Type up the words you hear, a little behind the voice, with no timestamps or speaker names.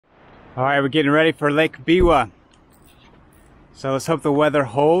All right, we're getting ready for Lake Biwa. So let's hope the weather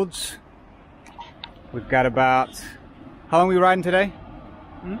holds. We've got about, how long are we riding today?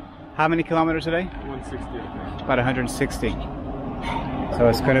 How many kilometers today? 160, I think. About 160. So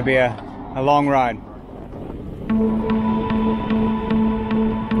it's going to be a long ride.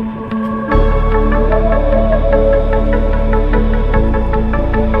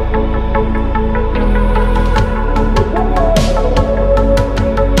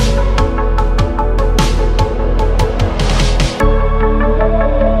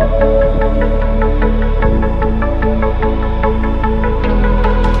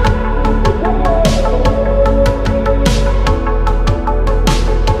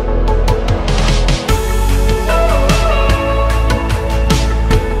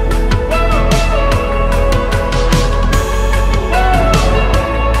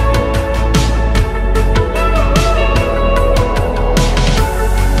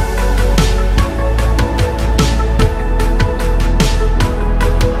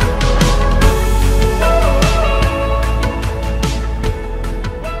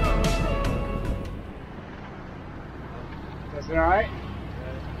 All right.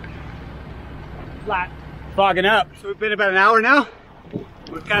 Flat. Fogging up. So we've been about an hour now.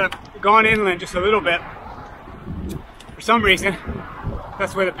 We've kind of gone inland just a little bit. For some reason,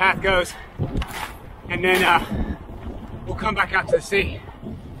 that's where the path goes. And then we'll come back out to the sea.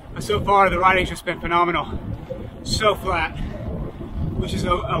 But so far, the riding's just been phenomenal. So flat, which is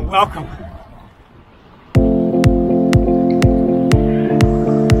a welcome.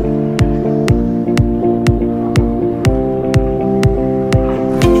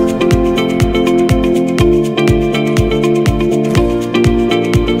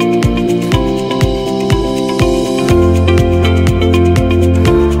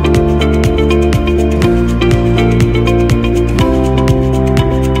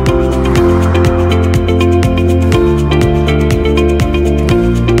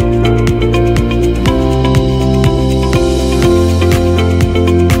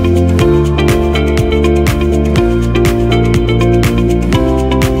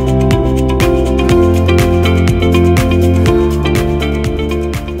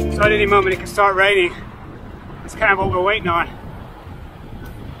 Any moment it can start raining. That's kind of what we're waiting on.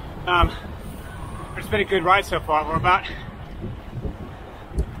 It's been a good ride so far. We're about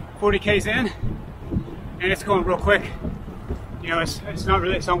 40 k's in, and it's going real quick. You know, it's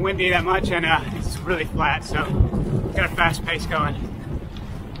not windy that much, and it's really flat, so it's got a fast pace going.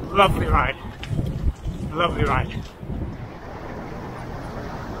 Lovely ride. Lovely ride.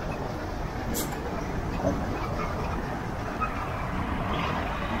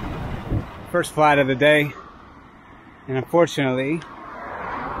 First flight of the day, and unfortunately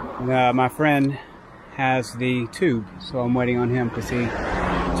my friend has the tube, so I'm waiting on him because he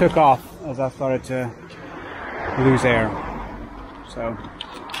took off as I started to lose air. So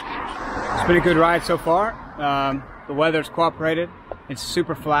it's been a good ride so far. The weather's cooperated. It's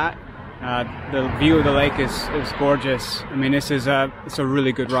super flat. The view of the lake is gorgeous. I mean, it's a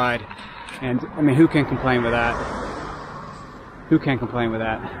really good ride, and I mean, who can complain with that? Who can complain with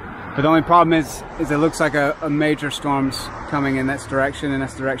that? But the only problem is it looks like a major storm's coming in that direction, and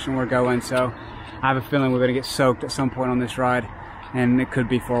that's the direction we're going. So I have a feeling we're going to get soaked at some point on this ride, and it could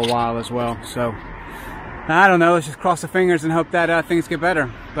be for a while as well. So I don't know. Let's just cross the fingers and hope that things get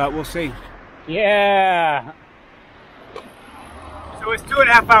better. But we'll see. Yeah. So it's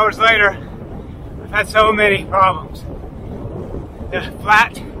 2.5 hours later. I've had so many problems. The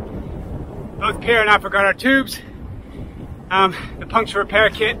flat. Both Pierre and I forgot our tubes. The puncture repair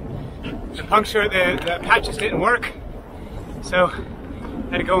kit. The patches didn't work, so I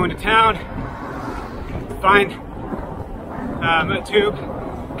had to go into town, find a tube,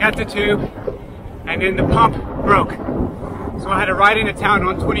 got the tube, and then the pump broke. So I had to ride into town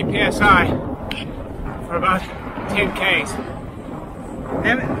on 20 PSI for about 10 Ks.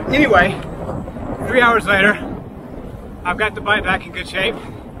 And anyway, 3 hours later, I've got the bike back in good shape,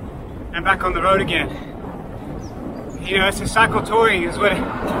 and back on the road again. You know, it's a cycle touring is what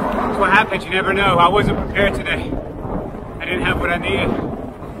happens. You never know. I wasn't prepared today. I didn't have what I needed.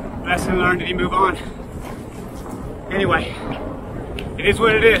 Lesson learned, and you move on. Anyway, it is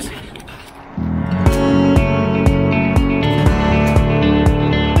what it is.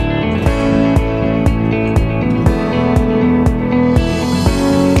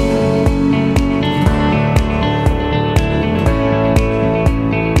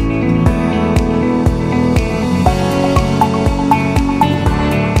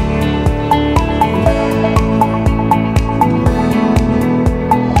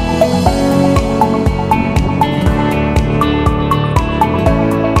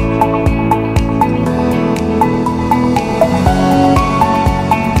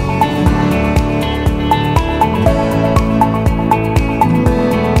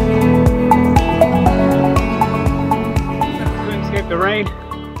 terrain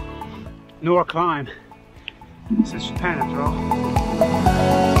nor climb. This is Japan after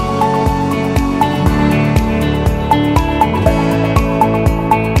all.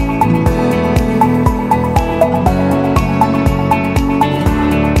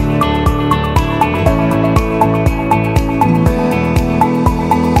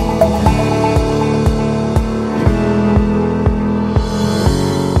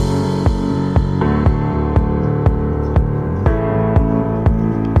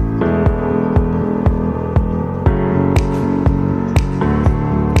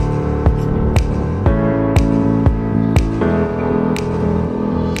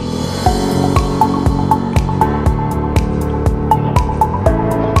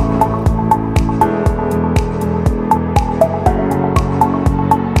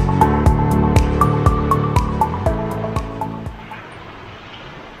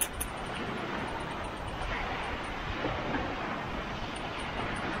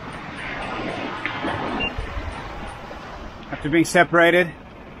 After being separated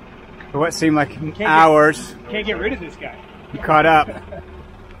for what seemed like hours, Can't get rid of this guy. you caught up.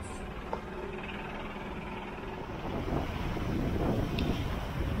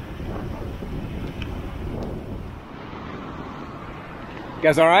 You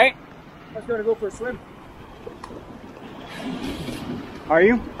guys all right? I was going to go for a swim. Are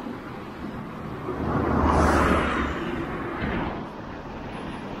you?